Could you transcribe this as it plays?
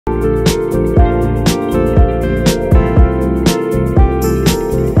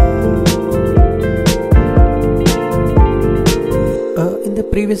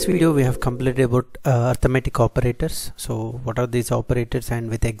Previous video we have completed about arithmetic operators. So what are these operators and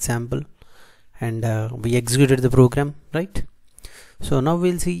with example, and we executed the program, right? So now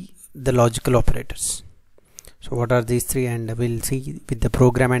we'll see the logical operators. So what are these three, and we'll see with the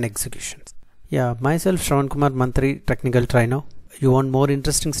program and executions. Yeah, myself Shravan Kumar, Manthri, technical trainer. You want more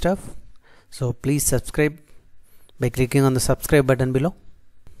interesting stuff? So please subscribe by clicking on the subscribe button below.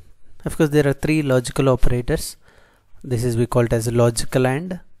 Of course, there are three logical operators. This is we call it as logical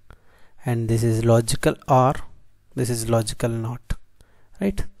and this is logical or, this is logical not,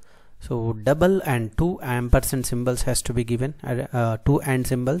 right? So double and two ampersand symbols has to be given, two and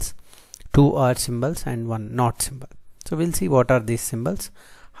symbols, two or symbols, and one not symbol. So we'll see what are these symbols,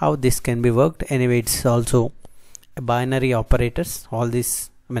 how this can be worked. Anyway, it's also a binary operators. All these,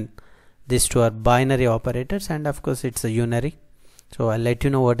 these two are binary operators, and of course it's a unary. So I'll let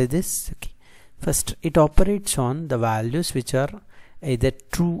you know what is this. Okay. First, it operates on the values which are either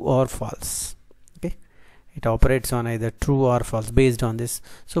true or false. Okay, it operates on either true or false based on this.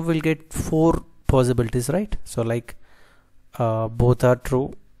 So we'll get four possibilities, right? So like both are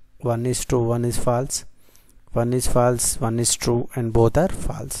true, one is true, one is false, one is false, one is true, and both are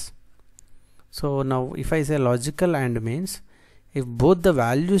false. So now if I say logical and means if both the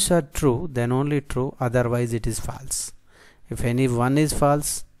values are true, then only true, otherwise it is false. If any one is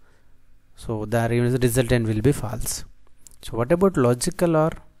false, so the resultant will be false. So what about logical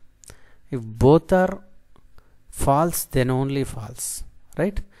or? If both are false, then only false,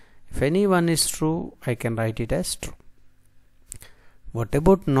 right? If any one is true, I can write it as true. What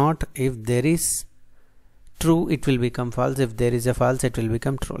about not? If there is true, it will become false. If there is a false, it will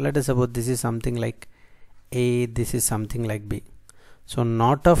become true. Let us suppose this is something like A, this is something like B. So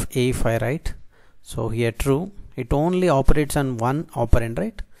not of A if I write, so here true, it only operates on one operand,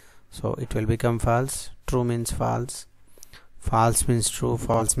 right? So it will become false. True means false, false means true,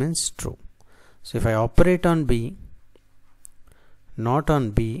 false means true. So if I operate on B, not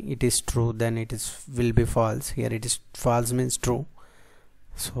on B, it is true, then it is will be false. Here it is false means true.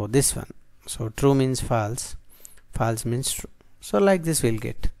 So this one, so true means false, false means true. So like this we'll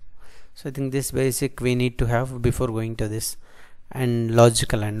get. So I think this basic we need to have before going to this and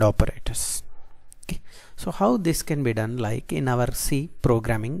logical and operators. Okay. So how this can be done, like in our C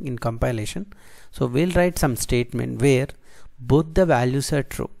programming in compilation. So we'll write some statement where both the values are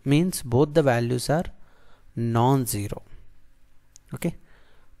true, means both the values are non-zero. Okay,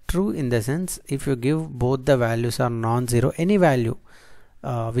 true in the sense if you give both the values are non-zero, any value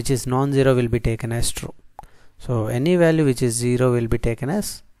which is non-zero will be taken as true. So any value which is zero will be taken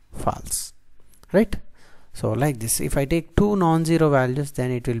as false, right? So like this, if I take two non-zero values, then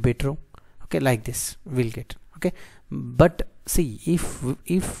it will be true. Okay, like this we'll get. Okay, but see,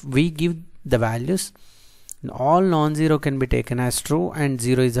 if we give the values, all non-zero can be taken as true and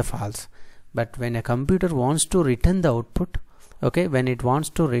zero is a false. But when a computer wants to return the output, okay, when it wants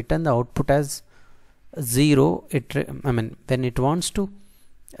to return the output as zero, when it wants to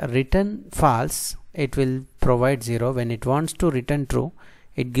return false, it will provide zero. When it wants to return true,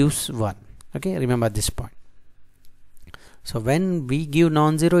 it gives 1. Okay, remember this point. So when we give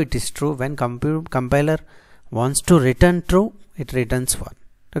non-zero, it is true. When compiler wants to return true, it returns 1.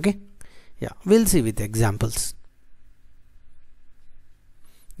 Okay, yeah, we'll see with examples.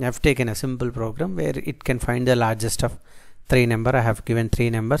 I have taken a simple program where it can find the largest of 3 numbers. I have given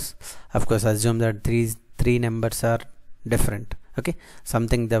 3 numbers. Of course, assume that three numbers are different. Okay,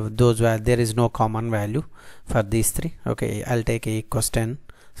 something those where there is no common value for these 3. Okay, I'll take A equals 10,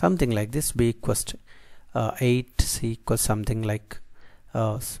 something like this. B equals 8, C equals something like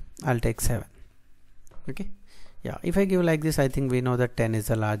I'll take 7. Okay, yeah, if I give like this, I think we know that 10 is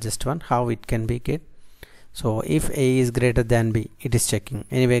the largest one. How it can be get? So if A is greater than B, it is checking.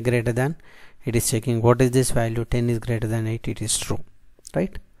 Anyway, greater than, it is checking what is this value. 10 is greater than 8, it is true,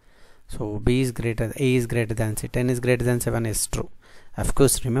 right? So B is greater, A is greater than C, 10 is greater than 7 is true. Of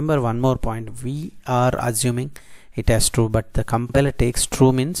course, remember one more point, we are assuming it as true, but the compiler takes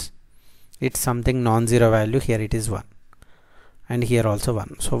true means it's something non-zero value. Here it is 1, and here also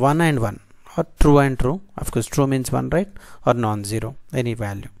 1. So 1 and 1, or true and true. Of course, true means 1, right? Or non-zero, any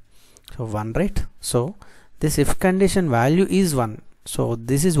value. So 1, right? So this if condition value is 1. So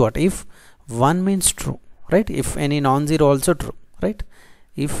this is what? If 1 means true, right? If any non-zero also true, right?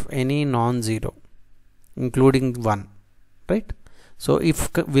 If any non-zero including 1, right? So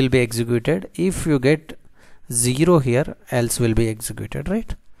if will be executed. If you get 0 here, else will be executed,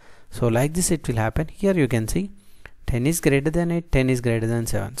 right? So like this it will happen. Here you can see 10 is greater than 8, 10 is greater than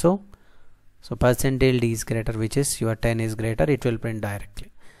 7. So percentile D is greater, which is your 10 is greater, it will print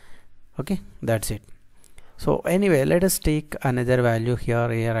directly. Okay, that's it. So anyway, let us take another value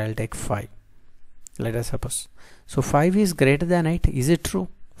here. I'll take 5. Let us suppose. So 5 is greater than 8. Is it true?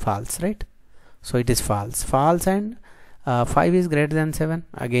 False, right? So it is false. False. And 5 is greater than 7.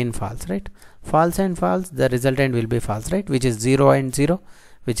 Again false, right? False and false. The resultant will be false, right? Which is 0 and 0,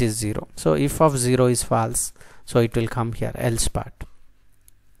 which is 0. So if of 0 is false, so it will come here, else part.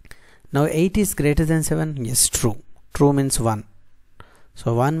 Now 8 is greater than 7. Yes, true. True means 1.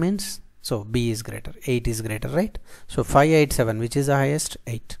 So 1 means, so B is greater, 8 is greater, right? So 5, 8, 7, which is the highest?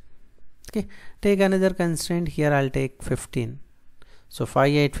 8. Okay, take another constraint. Here I'll take 15. So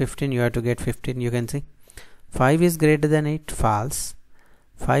 5, 8, 15, you have to get 15. You can see 5 is greater than 8, false.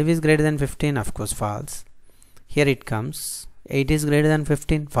 5 is greater than 15, of course false. Here it comes 8 is greater than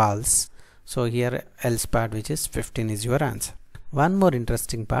 15, false. So here else part, which is 15, is your answer. One more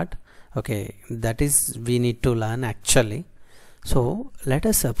interesting part, okay, that is we need to learn actually. So let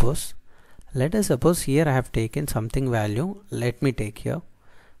us suppose here I have taken something value. Let me take here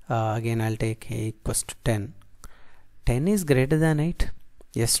again I'll take a equals to 10. 10 is greater than 8.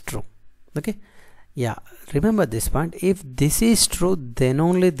 Yes, true. Okay, yeah, remember this point. If this is true, then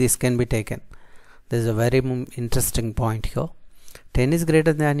only this can be taken. There is a very interesting point here. 10 is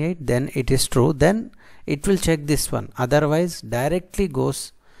greater than 8, then it is true, then it will check this one, otherwise directly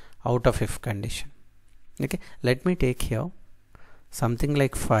goes out of if condition. Okay, let me take here something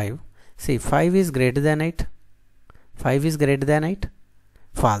like 5. See, 5 is greater than 8. 5 is greater than 8,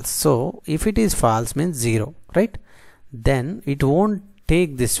 false. So if it is false means 0, right? Then it won't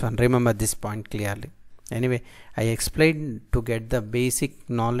take this one. Remember this point clearly. Anyway, I explained to get the basic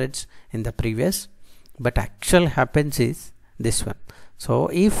knowledge in the previous, but actual happens is this one. So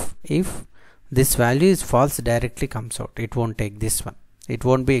if this value is false, directly comes out. It won't take this one. It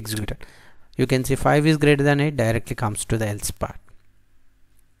won't be executed. You can see 5 is greater than 8, directly comes to the else part.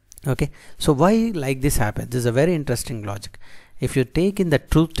 Okay, so why like this happens? This is a very interesting logic. If you take in the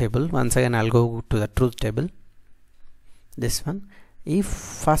truth table, once again I'll go to the truth table, this one, if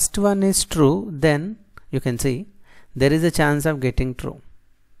first one is true, then you can see there is a chance of getting true.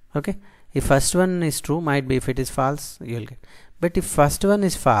 Okay, if first one is true, might be if it is false, you will get. But if first one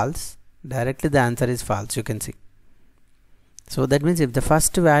is false, directly the answer is false, you can see. So that means if the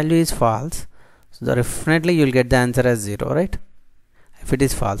first value is false, so definitely you will get the answer as 0, right? If it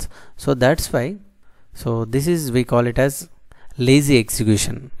is false. So that's why, so this is, we call it as lazy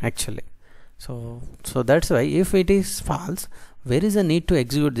execution actually. So that's why if it is false, where is the need to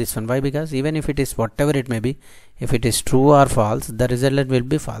execute this one? Why? Because even if it is whatever it may be, if it is true or false, the result will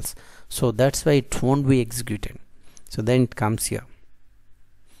be false. So that's why it won't be executed. So then it comes here.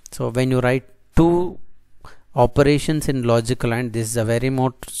 So when you write two operations in logical AND, this is a very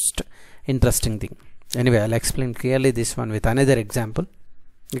most interesting thing. Anyway, I'll explain clearly this one with another example.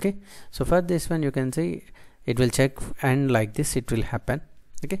 Okay, so for this one you can see it will check and like this it will happen.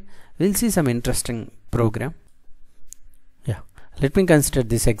 Okay, we'll see some interesting program. Yeah, let me consider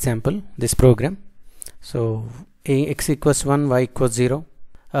this example, this program. So x equals 1, y equals 0,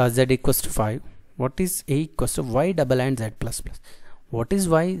 z equals to 5. What is a equals to y double and z plus plus? What is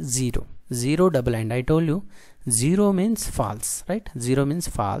y? 0. 0 double and, I told you 0 means false, right? 0 means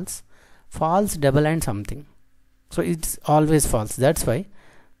false. False double and something, so it's always false. That's why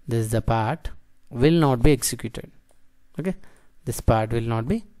this is the part will not be executed. Okay, this part will not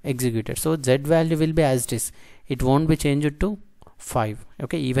be executed. So z value will be as it is. It won't be changed to 5.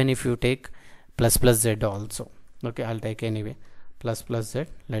 Okay, even if you take plus plus z also. Okay, I'll take anyway plus plus z.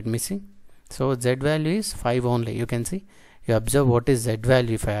 Let me see. So z value is 5 only. You can see. You observe what is z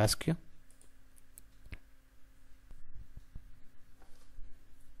value if I ask you.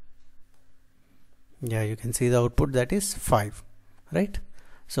 Yeah, you can see the output, that is 5, right?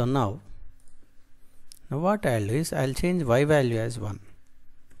 So now what I'll do is I'll change y value as 1.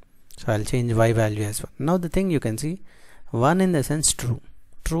 So I'll change y value as 1. Now the thing you can see, 1 in the sense true.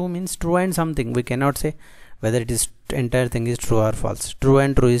 True means true and something. We cannot say whether it is entire thing is true or false. True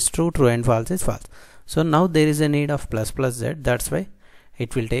and true is true, true and false is false. So now there is a need of plus plus z. That's why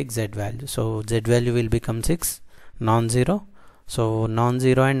it will take z value. So z value will become 6, non-zero. So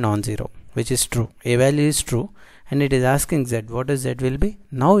non-zero and non-zero, which is true. A value is true and it is asking z. What is z will be?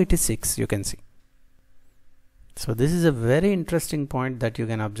 Now it is 6, you can see. So this is a very interesting point that you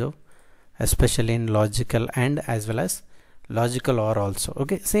can observe, especially in logical AND as well as logical OR also.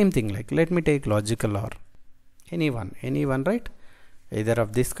 Okay, same thing, like let me take logical OR. Any one, right? Either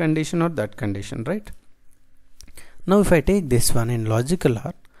of this condition or that condition, right? Now if I take this one in logical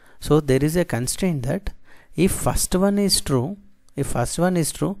OR, so there is a constraint that if first one is true,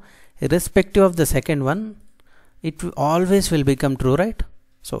 irrespective of the second one, it always will become true, right?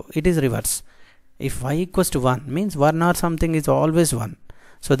 So it is reverse. If y equals to 1 means 1 or something is always 1.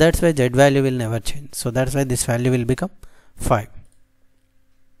 So that's why z value will never change. So that's why this value will become 5.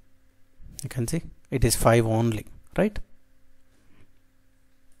 You can see it is 5 only, right?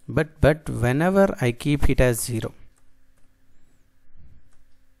 But whenever I keep it as 0,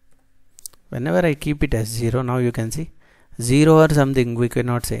 whenever I keep it as 0, now you can see 0 or something we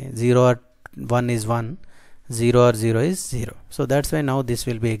cannot say. 0 or 1 is 1, 0 or 0 is 0. So that's why now this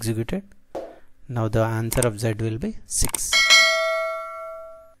will be executed. Now the answer of z will be 6.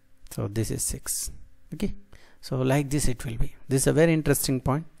 So this is 6. Okay. So like this it will be. This is a very interesting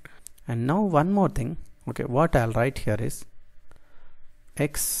point. And now one more thing. Okay, what I'll write here is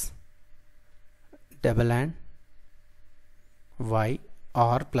x double and y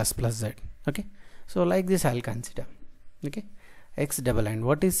or plus plus z. Okay. So like this I'll consider. Okay. X double and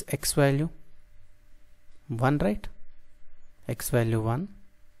what is x value? 1, right? X value 1.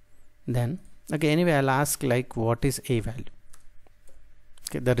 Then okay, anyway I'll ask like what is a value.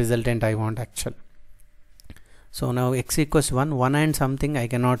 Okay, the resultant I want actual. So now x equals 1, 1 and something I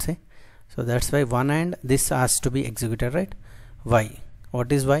cannot say. So that's why 1 and this has to be executed, right? Y.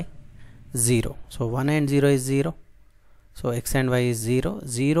 What is y? 0. So 1 and 0 is 0. So x and y is 0.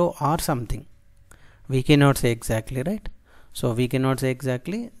 0 or something. We cannot say exactly, right? So we cannot say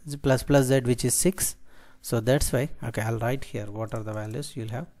exactly. Plus plus z, which is 6. So that's why, okay, I'll write here what are the values. You'll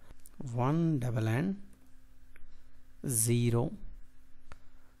have 1 double and 0.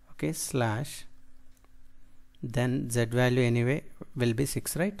 Okay, slash. Then z value anyway will be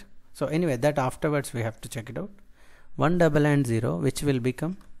 6, right? So anyway, that afterwards we have to check it out. 1 double and 0, which will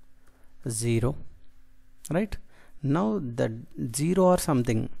become 0, right? Now the 0 or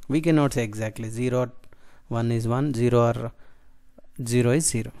something we cannot say exactly. 0 or 1 is 1, 0 or 0 is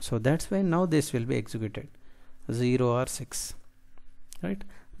 0. So that's why now this will be executed. 0 or 6, right?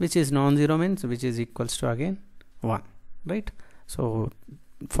 Which is non-zero means which is equals to again 1, right? So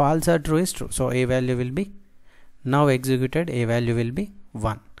false or true is true. So a value will be now executed. A value will be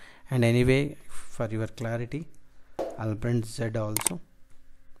 1. And anyway, for your clarity, I'll print z also.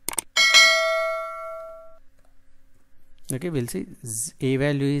 Okay, we'll see a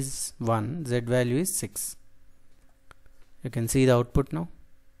value is 1, z value is 6. You can see the output now.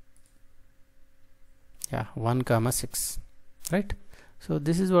 Yeah, 1 comma 6, right? So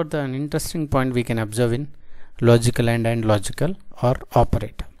this is what an interesting point we can observe in logical and logical or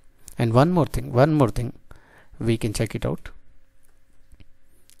operator. And one more thing we can check it out.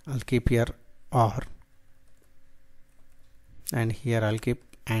 I'll keep here or, and here I'll keep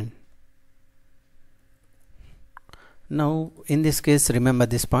and. Now in this case, remember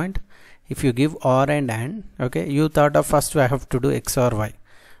this point. If you give or and, okay, you thought of first I have to do x or y.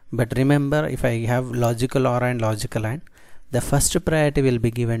 But remember, if I have logical or and logical and, the first priority will be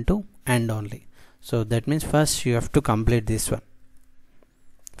given to and only. So that means first you have to complete this one.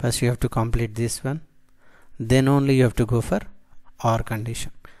 First you have to complete this one. Then only you have to go for or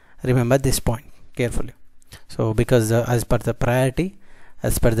condition. Remember this point carefully. So because as per the priority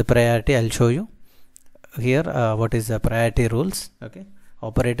I'll show you here what is the priority rules. Okay,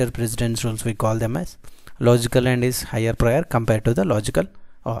 operator precedence rules we call them as. Logical and is higher prior compared to the logical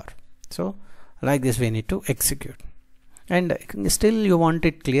or. So like this we need to execute. And still you want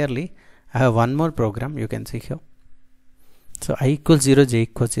it clearly, I have one more program you can see here. So I equals 0, j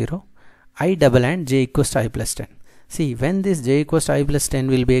equals 0, I double and j equals to I plus 10. See, when this j equals to I plus 10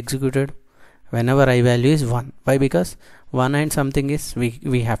 will be executed whenever I value is 1. Why? Because 1 and something is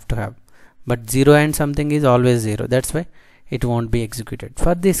we have to have, but 0 and something is always 0. That's why it won't be executed.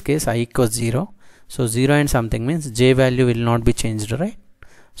 For this case I equals 0. So 0 and something means j value will not be changed, right?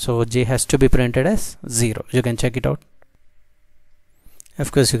 So j has to be printed as 0. You can check it out.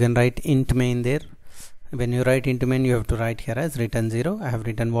 Of course you can write int main there. When you write int main, you have to write here as return 0. I have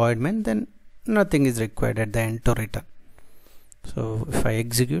written void main, then nothing is required at the end to return. So if I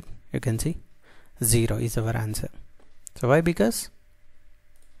execute, you can see 0 is our answer. So why? Because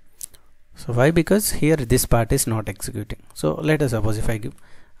here this part is not executing. So let us suppose if I give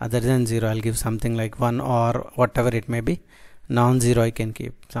other than 0, I'll give something like 1 or whatever it may be. Non-zero I can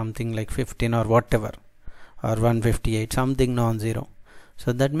keep something like 15 or whatever, or 158, something non-zero.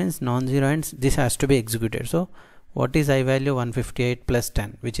 So that means non-zero and this has to be executed. So what is I value? 158 plus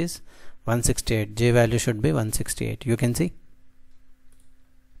 10, which is 168. J value should be 168. You can see,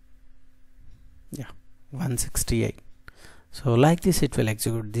 yeah, 168. So like this it will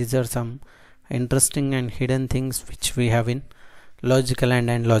execute. These are some interesting and hidden things which we have in logical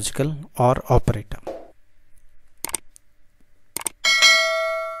and logical or operator.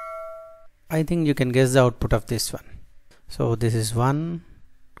 I think you can guess the output of this one. So this is 1,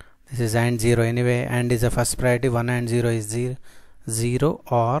 This is AND 0 anyway. AND is a first priority. 1 and 0 is 0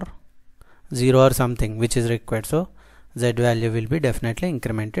 or 0 or something which is required. So Z value will be definitely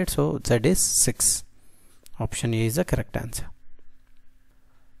incremented. So Z is 6. Option A is the correct answer.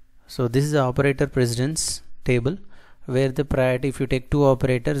 So this is the operator precedence table, where the priority, if you take two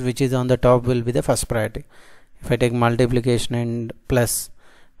operators, which is on the top will be the first priority. If I take multiplication and plus,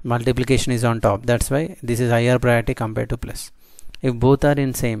 multiplication is on top, that's why this is higher priority compared to plus. If both are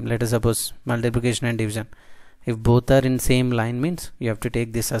in same, let us suppose multiplication and division, if both are in same line, means you have to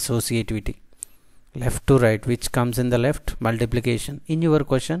take this associativity, left to right, which comes in the left, multiplication. In your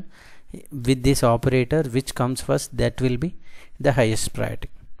question, with this operator, which comes first, that will be the highest priority.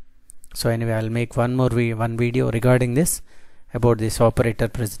 So anyway, I'll make one video regarding this, about this operator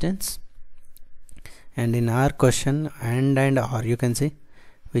precedence. And in our question, and or, you can see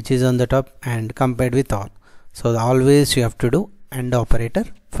which is on the top, and compared with all. So always you have to do AND operator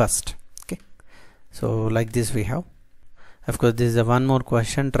first. Okay, so like this we have. Of course, this is a one more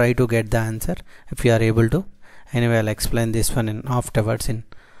question. Try to get the answer if you are able to. Anyway, I'll explain this one afterwards in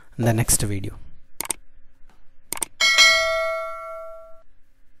the next video.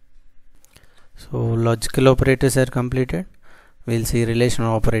 So logical operators are completed. We'll see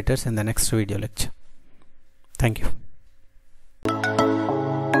relational operators in the next video lecture. Thank you.